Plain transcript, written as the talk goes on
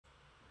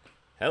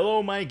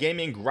Hello, my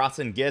gaming grots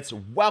and gits.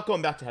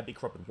 Welcome back to Happy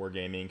Corrupted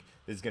Wargaming.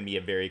 This is going to be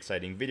a very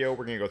exciting video.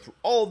 We're going to go through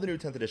all the new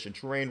 10th edition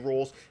terrain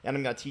rules, and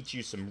I'm going to teach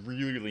you some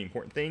really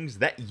important things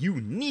that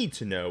you need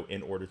to know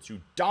in order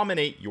to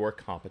dominate your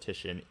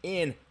competition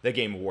in the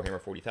game of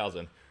Warhammer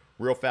 40,000.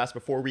 Real fast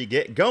before we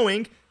get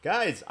going,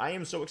 guys, I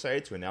am so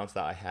excited to announce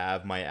that I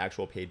have my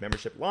actual paid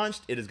membership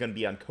launched. It is going to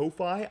be on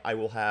Ko-Fi. I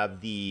will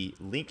have the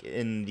link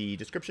in the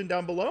description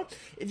down below.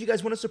 If you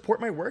guys want to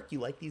support my work, you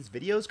like these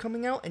videos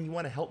coming out, and you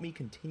want to help me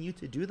continue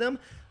to do them,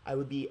 I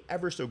would be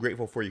ever so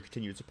grateful for your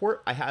continued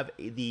support. I have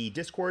the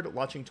Discord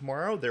launching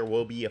tomorrow. There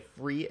will be a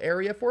free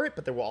area for it,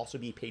 but there will also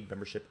be paid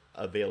membership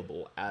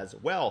available as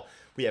well.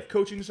 We have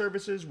coaching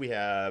services, we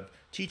have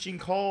teaching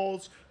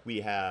calls,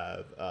 we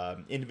have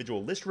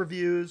individual list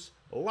reviews,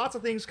 lots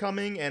of things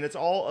coming, and it's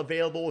all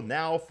available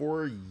now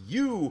for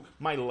you,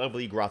 my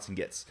lovely grots and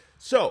gits.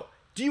 So,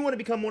 do you want to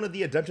become one of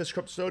the Adeptus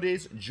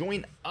Custodes?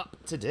 Join up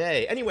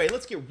today. Anyway,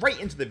 let's get right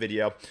into the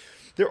video.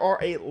 There are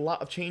a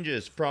lot of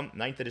changes from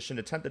 9th edition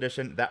to 10th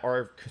edition that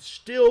are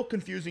still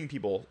confusing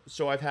people.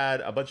 So I've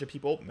had a bunch of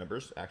people,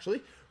 members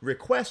actually,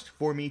 request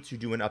for me to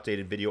do an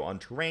updated video on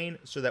terrain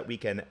so that we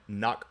can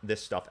knock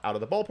this stuff out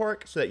of the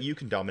ballpark so that you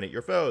can dominate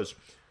your foes.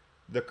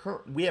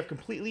 We have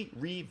completely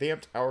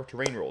revamped our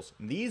terrain rules.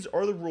 These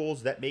are the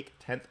rules that make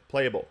 10th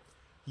playable.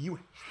 You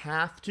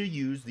have to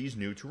use these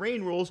new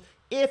terrain rules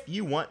if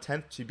you want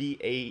 10th to be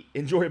a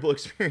enjoyable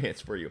experience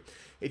for you.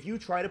 If you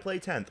try to play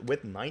 10th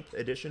with 9th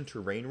edition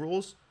terrain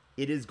rules,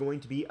 it is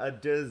going to be a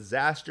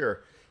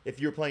disaster.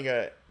 If you're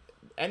playing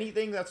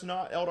anything that's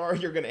not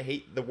Eldar, you're going to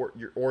hate the world,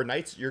 or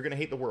Knights, you're going to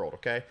hate the world,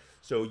 okay?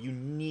 So you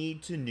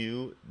need to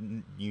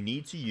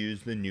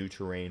use the new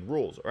terrain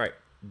rules. All right.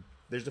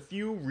 There's a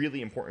few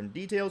really important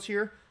details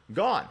here.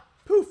 Gone.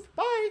 Poof.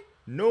 Bye.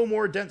 No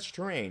more dense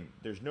terrain.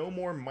 There's no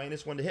more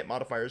 -1 to hit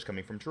modifiers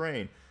coming from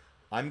terrain.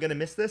 I'm going to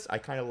miss this. I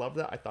kind of love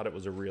that. I thought it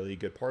was a really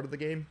good part of the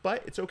game,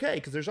 but it's okay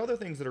because there's other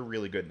things that are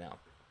really good now.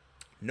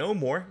 No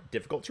more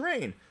difficult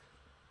terrain.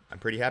 I'm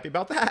pretty happy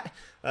about that.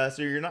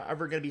 So you're not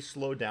ever going to be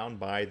slowed down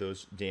by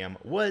those damn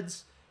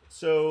woods.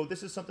 So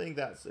this is something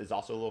that is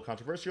also a little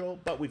controversial,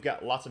 but we've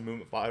got lots of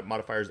movement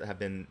modifiers that have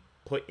been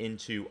put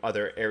into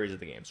other areas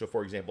of the game. So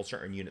for example,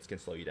 certain units can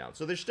slow you down.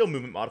 So there's still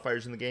movement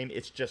modifiers in the game.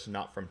 It's just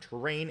not from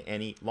terrain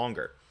any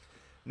longer.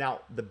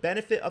 Now, the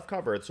benefit of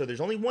cover, so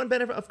there's only one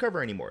benefit of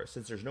cover anymore.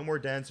 Since there's no more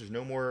dense, there's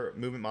no more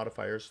movement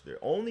modifiers, the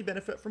only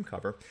benefit from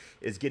cover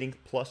is getting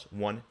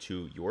 +1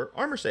 to your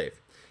armor save.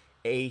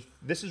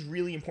 This is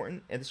really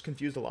important, and this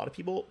confused a lot of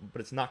people, but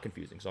it's not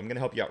confusing, so I'm going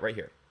to help you out right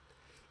here.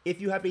 If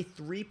you have a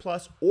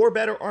 3+ or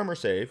better armor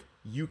save,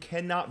 you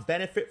cannot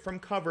benefit from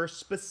cover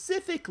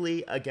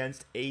specifically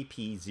against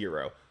AP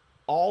 0.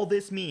 All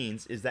this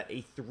means is that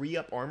a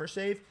 3+ armor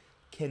save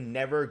can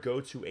never go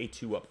to a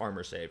 2+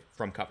 armor save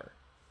from cover.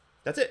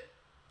 That's it.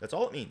 That's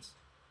all it means.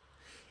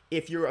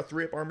 If you're a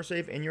 3+ armor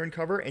save and you're in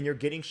cover and you're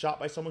getting shot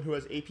by someone who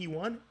has AP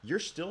 1, you're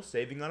still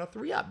saving on a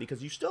 3+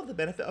 because you still have the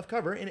benefit of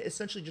cover, and it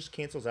essentially just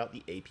cancels out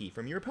the AP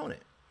from your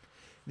opponent.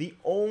 The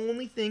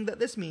only thing that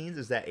this means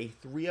is that a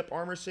 3+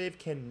 armor save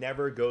can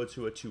never go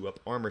to a 2+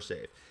 armor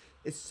save.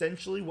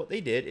 Essentially what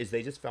they did is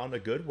they just found a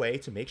good way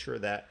to make sure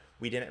that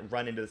we didn't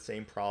run into the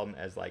same problem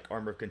as like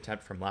Armor of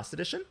Contempt from last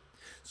edition.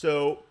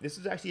 So this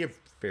is actually a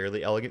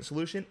fairly elegant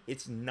solution.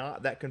 It's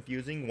not that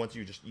confusing once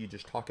you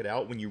just talk it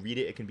out. When you read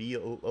it, it can be a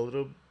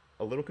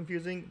little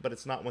confusing, but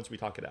it's not once we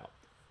talk it out.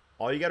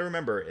 All you got to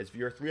remember is if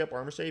you're a 3+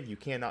 armor save, you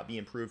cannot be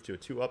improved to a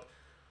 2+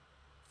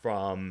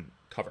 from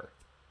cover.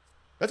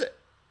 That's it.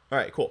 All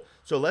right, cool.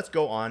 So let's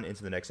go on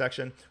into the next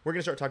section. We're going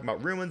to start talking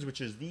about ruins,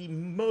 which is the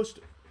most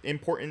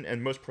important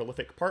and most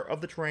prolific part of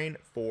the terrain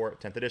for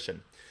 10th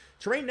edition.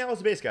 Terrain now is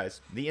the base,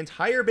 guys. The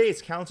entire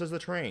base counts as the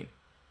terrain.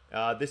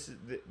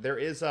 There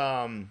is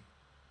an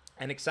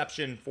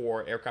exception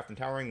for aircraft and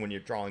towering when you're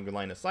drawing your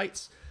line of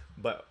sights,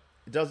 but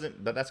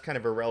that's kind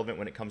of irrelevant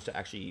when it comes to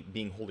actually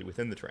being wholly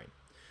within the terrain.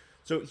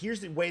 So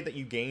here's the way that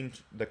you gain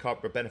the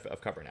benefit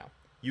of cover now.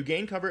 You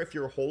gain cover if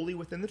you're wholly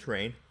within the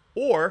terrain,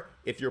 or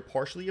if you're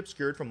partially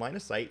obscured from line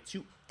of sight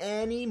to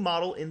any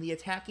model in the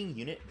attacking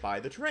unit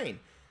by the terrain.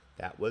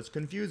 That was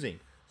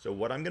confusing. So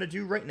what I'm going to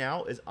do right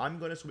now is I'm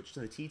going to switch to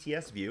the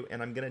TTS view,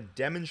 and I'm going to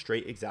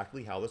demonstrate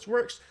exactly how this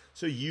works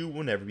so you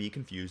will never be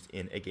confused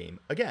in a game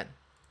again.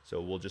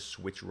 So we'll just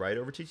switch right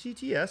over to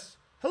TTS.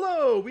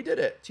 Hello, we did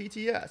it,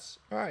 TTS.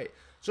 All right,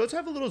 so let's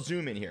have a little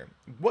zoom in here.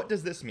 What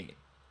does this mean?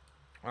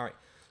 All right,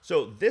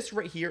 so this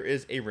right here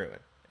is a ruin.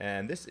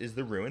 And this is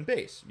the ruin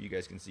base. You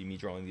guys can see me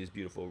drawing these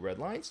beautiful red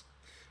lines.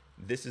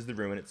 This is the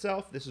ruin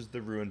itself. This is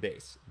the ruin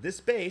base.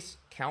 This base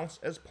counts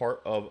as part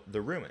of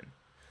the ruin.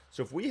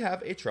 So if we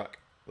have a truck,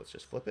 let's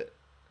just flip it.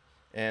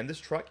 And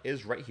this truck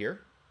is right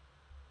here.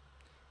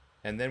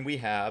 And then we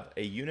have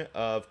a unit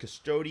of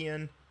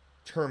custodian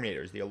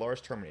terminators, the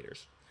Alaris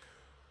terminators.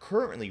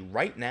 Currently,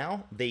 right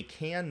now, they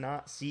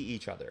cannot see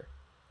each other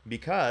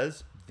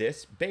because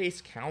this base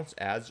counts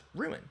as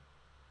ruin.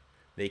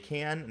 They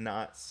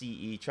cannot see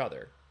each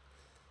other.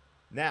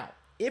 Now,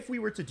 if we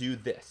were to do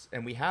this,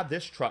 and we have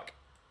this truck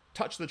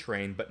touch the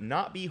terrain, but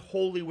not be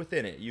wholly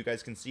within it. You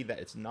guys can see that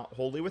it's not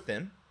wholly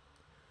within.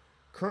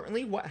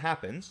 Currently, what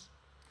happens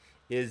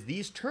is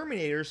these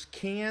Terminators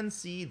can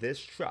see this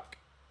truck,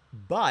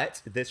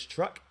 but this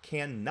truck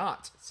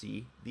cannot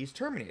see these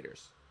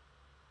Terminators.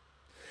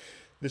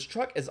 This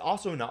truck is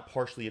also not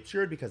partially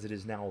obscured because it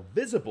is now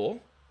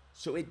visible,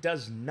 so it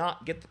does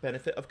not get the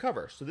benefit of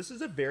cover. So this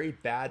is a very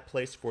bad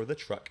place for the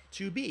truck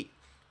to be.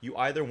 You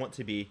either want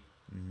to be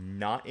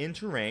not in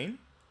terrain,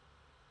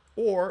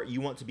 or you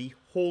want to be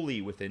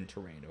wholly within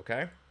terrain,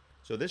 okay?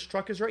 So this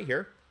truck is right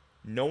here.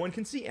 No one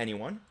can see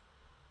anyone.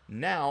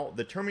 Now,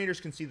 the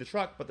Terminators can see the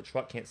truck, but the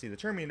truck can't see the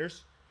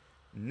Terminators.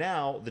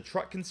 Now, the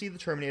truck can see the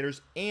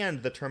Terminators,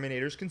 and the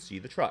Terminators can see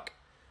the truck.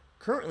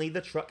 Currently,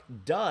 the truck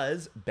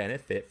does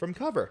benefit from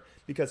cover,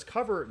 because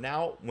cover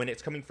now, when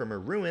it's coming from a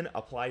ruin,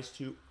 applies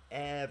to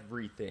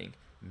everything.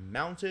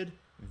 Mounted,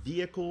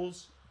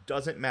 vehicles,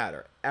 doesn't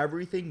matter.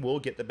 Everything will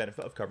get the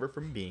benefit of cover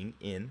from being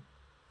in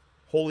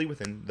wholly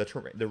within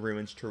the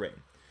ruin's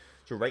terrain.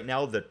 So right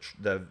now, the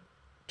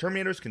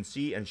Terminators can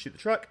see and shoot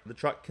the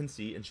truck can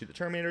see and shoot the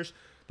Terminators.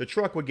 The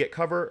truck would get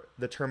cover,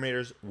 the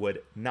Terminators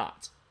would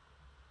not.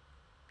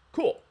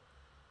 Cool.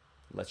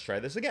 Let's try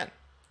this again.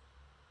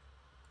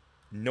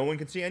 No one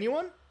can see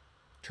anyone.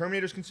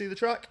 Terminators can see the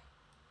truck.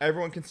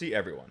 Everyone can see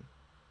everyone.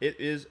 It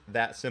is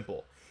that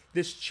simple.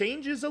 This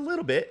changes a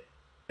little bit,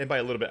 and by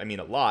a little bit I mean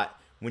a lot,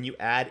 when you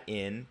add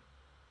in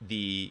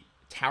the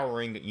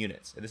towering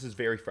units. And this is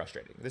very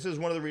frustrating. This is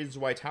one of the reasons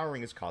why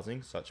towering is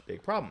causing such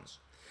big problems.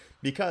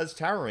 Because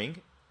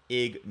towering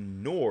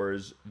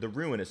ignores the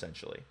ruin,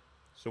 essentially.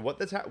 So what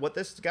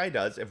this guy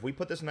does, if we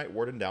put this Knight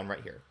Warden down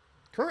right here,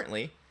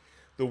 currently,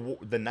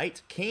 the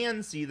Knight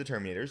can see the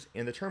Terminators,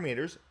 and the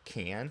Terminators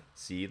can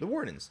see the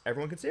Wardens.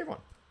 Everyone can see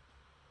everyone.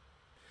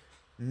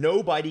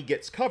 Nobody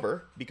gets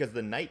cover, because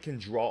the Knight can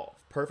draw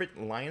perfect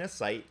line of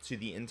sight to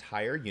the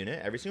entire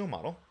unit, every single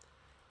model,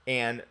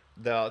 and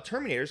the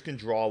Terminators can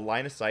draw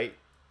line of sight.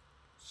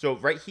 So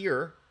right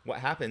here, what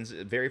happens,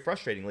 very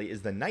frustratingly,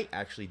 is the Knight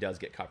actually does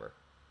get cover.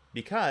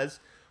 Because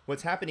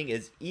what's happening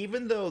is,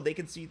 even though they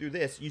can see through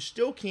this, you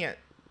still can't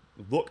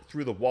look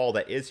through the wall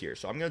that is here.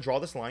 So I'm going to draw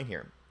this line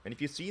here. And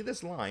if you see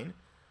this line,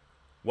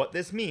 what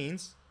this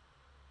means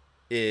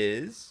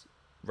is,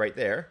 right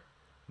there,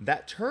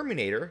 that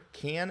Terminator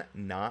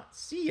cannot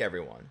see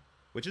everyone,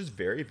 which is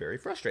very, very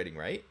frustrating,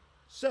 right?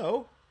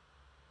 So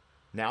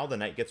now the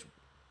Knight gets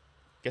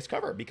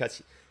cover,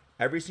 because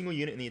every single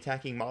unit in the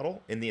attacking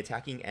model, in the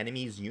attacking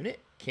enemy's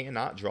unit,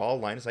 cannot draw a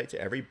line of sight to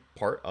every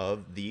part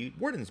of the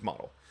Warden's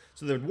model.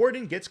 So the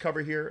Warden gets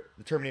cover here,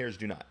 the Terminators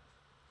do not.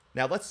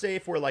 Now let's say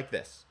if we're like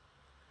this.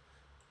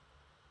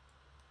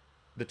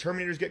 The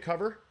Terminators get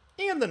cover,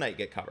 and the Knight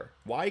get cover.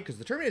 Why? Because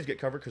the Terminators get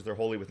cover because they're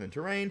wholly within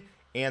terrain,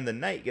 and the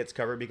Knight gets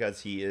cover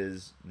because he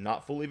is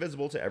not fully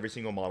visible to every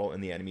single model in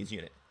the enemy's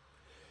unit.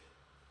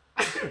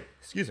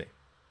 Excuse me.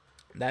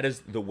 That is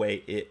the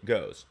way it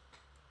goes.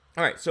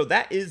 All right, so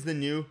that is the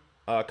new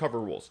cover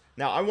rules.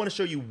 Now, I want to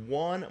show you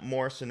one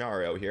more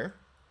scenario here.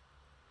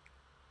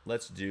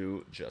 Let's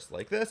do just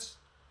like this.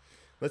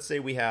 Let's say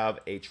we have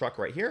a truck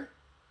right here,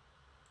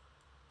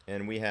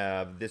 and we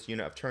have this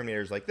unit of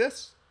Terminators like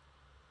this.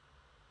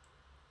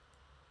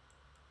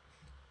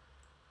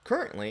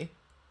 Currently,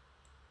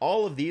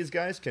 all of these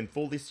guys can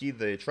fully see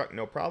the truck,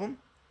 no problem,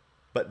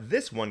 but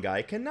this one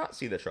guy cannot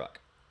see the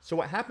truck. So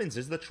what happens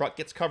is the truck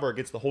gets cover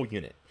against the whole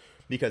unit,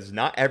 because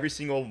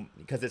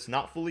it's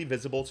not fully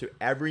visible to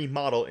every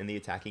model in the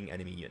attacking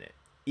enemy unit.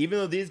 Even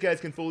though these guys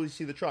can fully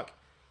see the truck,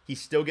 he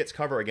still gets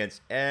cover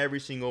against every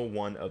single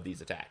one of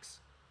these attacks.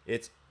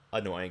 It's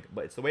annoying,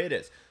 but it's the way it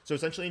is. So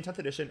essentially in 10th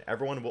edition,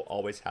 everyone will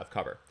always have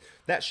cover.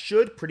 That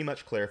should pretty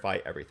much clarify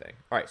everything.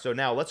 All right, so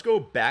now let's go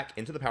back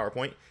into the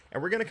PowerPoint,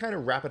 and we're going to kind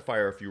of rapid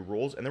fire a few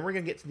rules, and then we're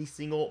going to get to the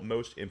single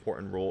most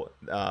important rule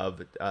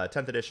of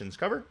 10th edition's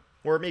cover,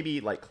 or maybe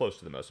like close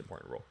to the most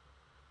important rule.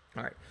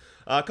 All right,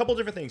 a couple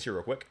different things here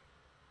real quick.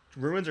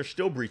 Ruins are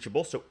still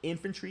breachable, so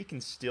infantry can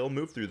still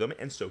move through them,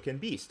 and so can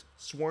beast.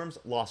 Swarms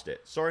lost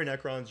it. Sorry,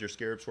 Necrons, your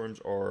Scarab Swarms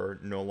are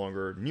no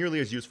longer nearly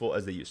as useful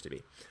as they used to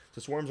be.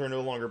 So swarms are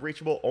no longer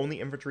breachable,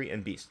 only infantry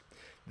and beast.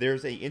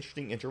 There's an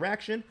interesting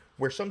interaction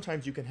where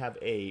sometimes you can have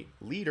a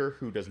leader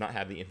who does not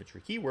have the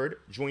infantry keyword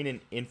join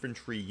an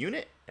infantry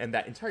unit, and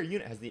that entire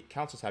unit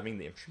counts as having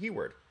the infantry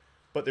keyword.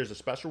 But there's a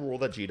special rule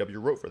that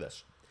GW wrote for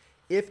this.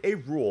 If a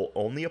rule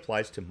only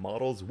applies to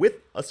models with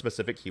a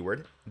specific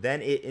keyword,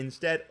 then it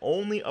instead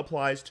only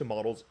applies to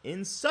models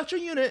in such a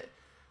unit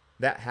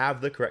that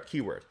have the correct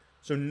keyword.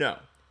 So no,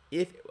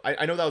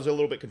 I know that was a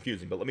little bit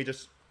confusing, but let me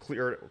just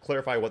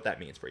clarify what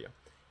that means for you.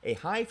 A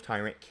Hive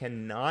Tyrant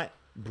cannot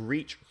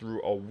breach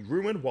through a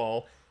ruined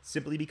wall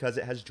simply because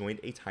it has joined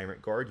a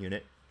Tyrant Guard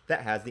unit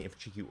that has the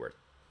infantry keyword.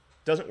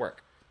 Doesn't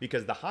work,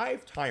 because the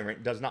Hive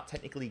Tyrant does not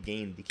technically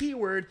gain the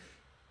keyword.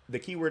 The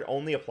keyword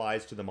only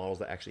applies to the models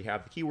that actually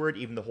have the keyword,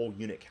 even the whole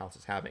unit counts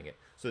as having it.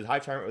 So the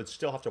Hive Tyrant would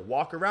still have to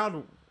walk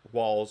around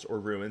walls or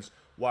ruins,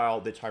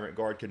 while the Tyrant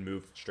Guard can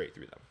move straight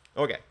through them.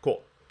 Okay,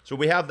 cool. So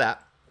we have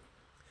that.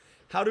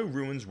 How do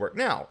ruins work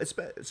now?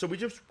 So we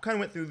just kind of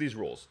went through these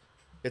rules.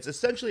 It's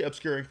essentially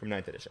obscuring from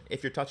 9th edition.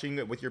 If you're touching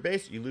it with your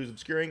base, you lose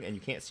obscuring, and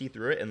you can't see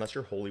through it unless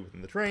you're wholly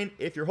within the terrain.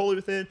 If you're wholly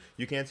within,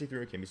 you can see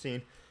through it, can be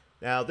seen.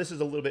 Now, this is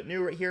a little bit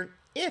new right here.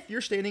 If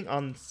you're standing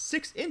on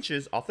 6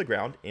 inches off the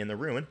ground in the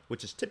ruin,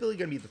 which is typically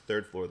going to be the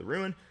 3rd floor of the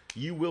ruin,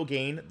 you will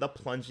gain the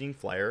plunging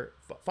fire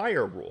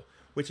rule,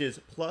 which is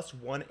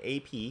 +1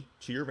 AP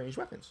to your ranged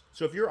weapons.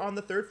 So if you're on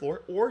the 3rd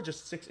floor or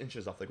just 6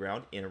 inches off the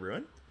ground in a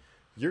ruin,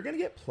 you're going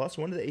to get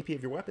 +1 to the AP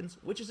of your weapons,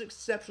 which is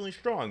exceptionally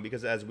strong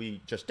because, as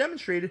we just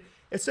demonstrated,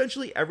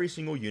 essentially every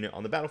single unit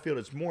on the battlefield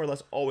is more or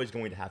less always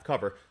going to have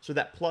cover. So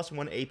that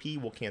 +1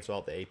 AP will cancel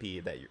out the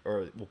AP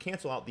will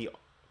cancel out the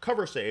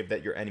cover save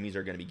that your enemies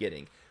are going to be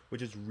getting,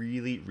 which is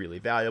really, really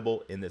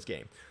valuable in this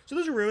game. So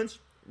those are ruins.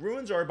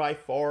 Ruins are by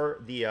far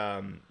the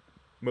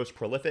most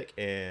prolific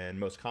and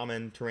most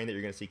common terrain that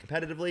you're going to see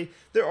competitively.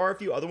 There are a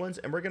few other ones,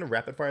 and we're going to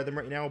rapid fire them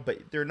right now,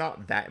 but they're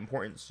not that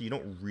important, so you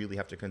don't really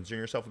have to concern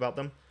yourself about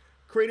them.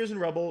 Craters and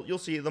rubble, you'll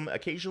see them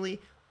occasionally.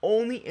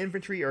 Only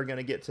infantry are going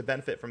to get to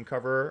benefit from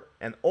cover,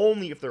 and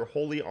only if they're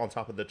wholly on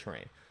top of the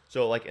terrain.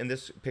 So like in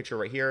this picture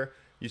right here,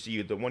 you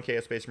see the 1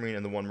 Chaos Space Marine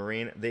and the 1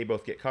 Marine. They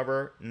both get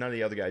cover. None of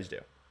the other guys do.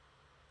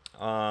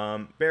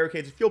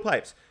 Barricades and fuel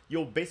pipes.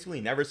 You'll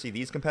basically never see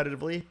these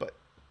competitively, but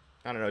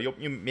I don't know.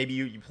 Maybe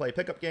you play a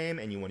pickup game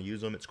and you want to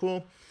use them. It's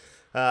cool.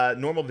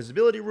 Normal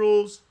visibility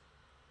rules.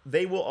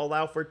 They will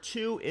allow for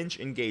 2-inch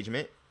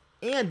engagement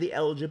and the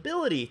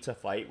eligibility to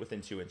fight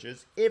within 2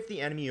 inches if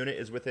the enemy unit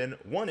is within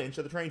 1 inch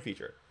of the terrain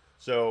feature.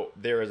 So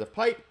there is a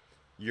pipe,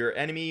 your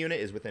enemy unit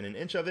is within 1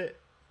 inch of it,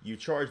 you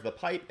charge the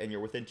pipe, and you're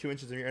within 2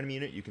 inches of your enemy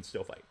unit, you can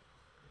still fight.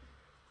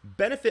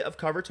 Benefit of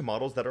cover to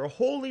models that are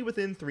wholly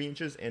within 3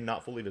 inches and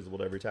not fully visible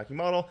to every attacking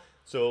model.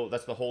 So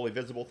that's the wholly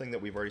visible thing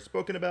that we've already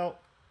spoken about.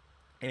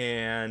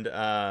 And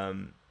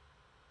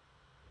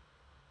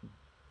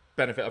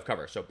benefit of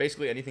cover. So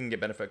basically anything can get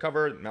benefit of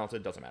cover,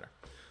 mounted, doesn't matter.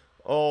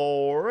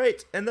 All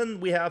right, and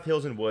then we have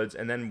hills and woods,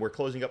 and then we're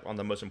closing up on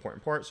the most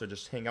important part, so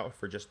just hang out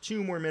for just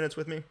 2 more minutes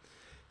with me.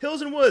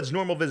 Hills and woods,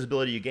 normal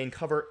visibility, you gain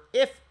cover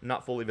if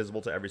not fully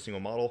visible to every single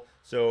model.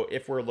 So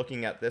if we're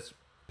looking at this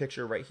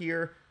picture right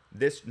here,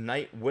 this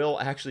knight will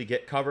actually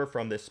get cover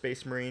from this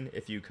Space Marine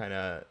if you kind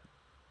of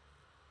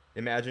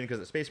imagine, because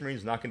the Space Marine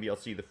is not going to be able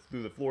to see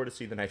through the floor to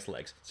see the knight's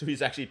legs. So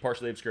he's actually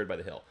partially obscured by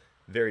the hill.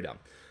 Very dumb.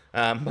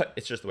 But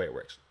it's just the way it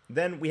works.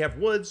 Then we have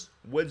woods.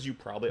 Woods you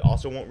probably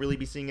also won't really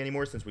be seeing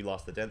anymore since we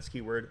lost the dense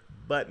keyword,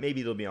 but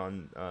maybe they'll be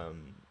on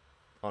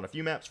a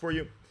few maps for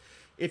you.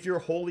 If you're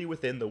wholly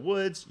within the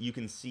woods, you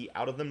can see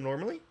out of them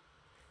normally,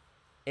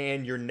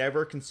 and you're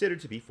never considered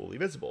to be fully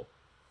visible.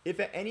 If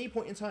at any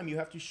point in time you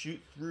have to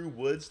shoot through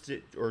woods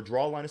or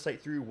draw a line of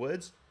sight through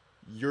woods,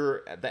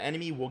 the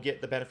enemy will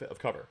get the benefit of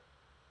cover.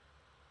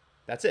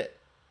 That's it.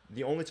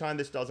 The only time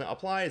this doesn't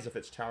apply is if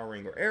it's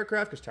towering or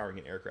aircraft, because towering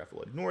and aircraft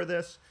will ignore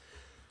this.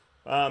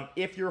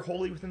 If you're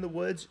wholly within the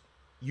woods,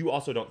 you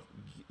also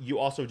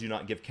do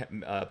not give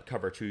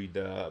cover to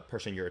the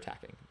person you're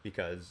attacking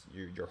because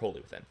you're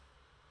wholly within.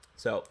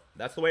 So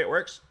that's the way it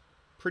works.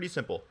 Pretty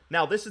simple.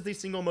 Now, this is the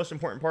single most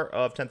important part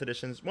of 10th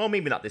editions. Well,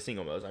 maybe not the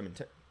single most. I mean,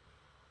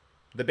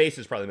 the base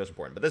is probably the most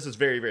important, but this is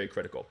very, very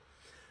critical.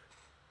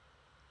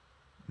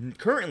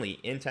 Currently,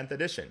 in 10th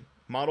edition,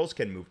 models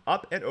can move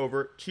up and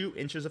over 2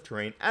 inches of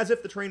terrain as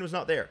if the terrain was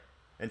not there.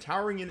 And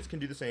towering units can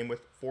do the same with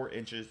 4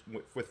 inches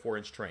with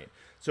 4-inch terrain.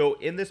 So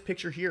in this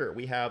picture here,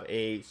 we have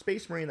a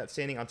Space Marine that's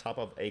standing on top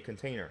of a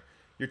container.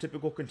 Your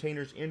typical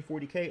containers in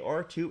 40K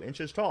are 2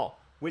 inches tall,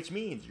 which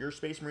means your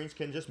Space Marines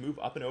can just move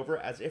up and over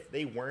as if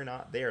they were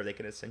not there. They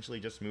can essentially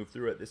just move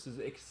through it. This is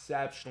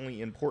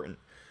exceptionally important.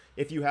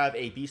 If you have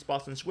a Beast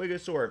Boss and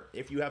Squigosaur,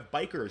 if you have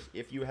Bikers,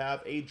 if you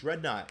have a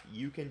Dreadnought,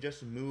 you can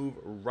just move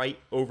right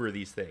over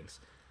these things.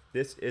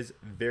 This is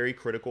very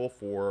critical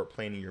for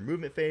planning your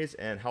movement phase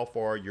and how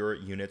far your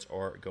units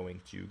are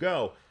going to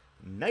go.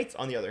 Knights,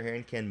 on the other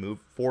hand, can move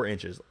 4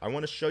 inches. I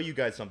want to show you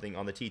guys something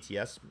on the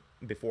TTS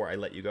before I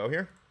let you go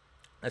here.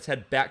 Let's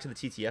head back to the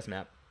TTS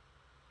map.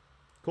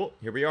 Cool,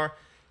 here we are.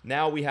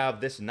 Now we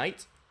have this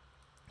knight.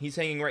 He's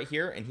hanging right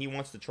here, and he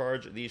wants to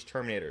charge these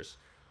Terminators.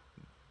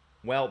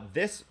 Well,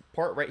 this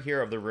part right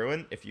here of the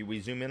ruin, if we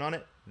zoom in on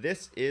it,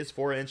 this is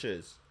 4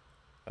 inches.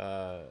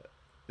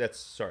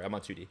 Sorry, I'm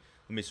on 2D.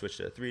 Let me switch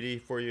to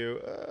 3D for you.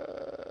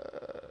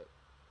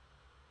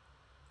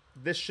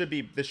 This should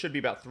be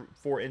about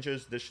 4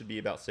 inches. This should be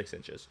about 6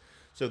 inches.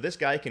 So this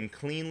guy can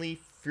cleanly,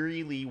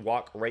 freely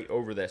walk right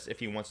over this if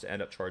he wants to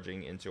end up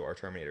charging into our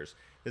Terminators.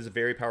 This is a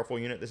very powerful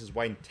unit. This is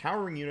why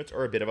towering units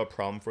are a bit of a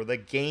problem for the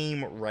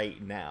game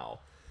right now.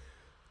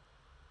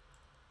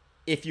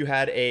 If you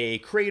had a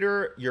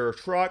crater, your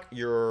truck,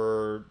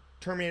 your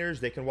Terminators,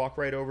 they can walk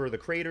right over the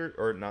crater,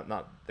 or not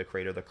the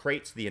crater, the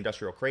crates, the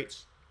industrial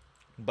crates.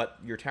 But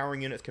your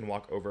towering units can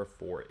walk over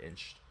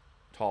 4-inch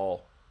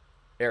tall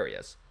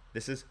areas.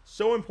 This is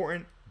so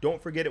important.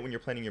 Don't forget it when you're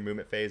planning your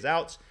movement phase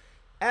out.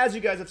 As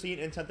you guys have seen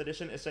in 10th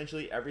edition,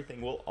 essentially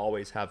everything will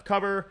always have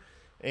cover.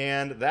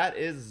 And that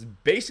is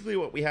basically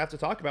what we have to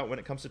talk about when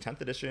it comes to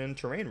 10th edition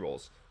terrain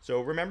rules. So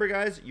remember,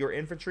 guys, your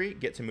infantry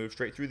get to move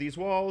straight through these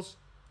walls.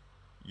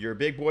 Your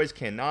big boys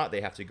cannot.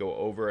 They have to go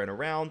over and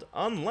around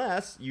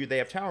unless they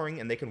have towering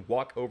and they can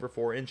walk over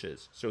 4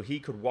 inches. So he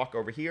could walk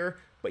over here,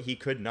 but he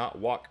could not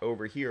walk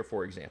over here,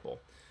 for example.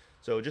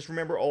 So just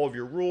remember all of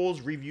your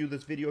rules. Review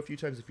this video a few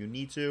times if you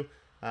need to.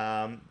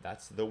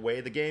 That's the way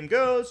the game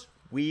goes.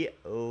 We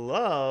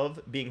love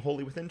being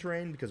wholly within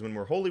terrain because when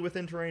we're wholly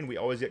within terrain, we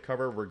always get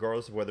cover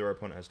regardless of whether our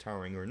opponent has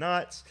towering or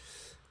not.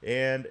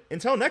 And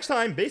until next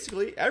time,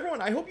 basically,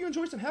 everyone, I hope you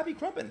enjoy some Happy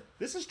Crumpin'.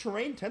 This is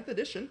Terrain 10th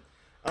edition.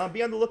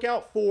 Be on the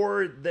lookout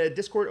for the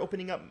Discord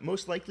opening up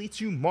most likely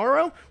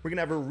tomorrow. We're going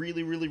to have a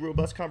really, really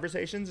robust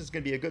conversations. It's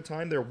going to be a good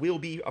time. There will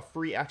be a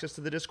free access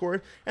to the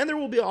Discord, and there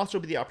will also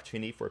be the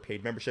opportunity for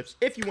paid memberships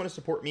if you want to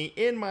support me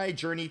in my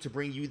journey to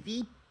bring you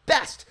the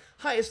best,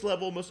 highest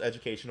level, most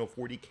educational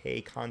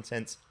 40K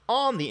content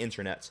on the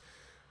internet.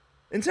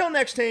 Until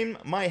next time,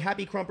 my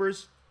Happy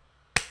Crumpers,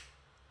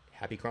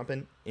 Happy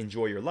Crumpin',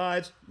 enjoy your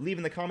lives. Leave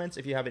in the comments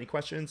if you have any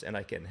questions, and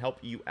I can help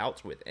you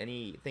out with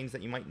any things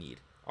that you might need.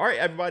 All right,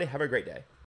 everybody, have a great day.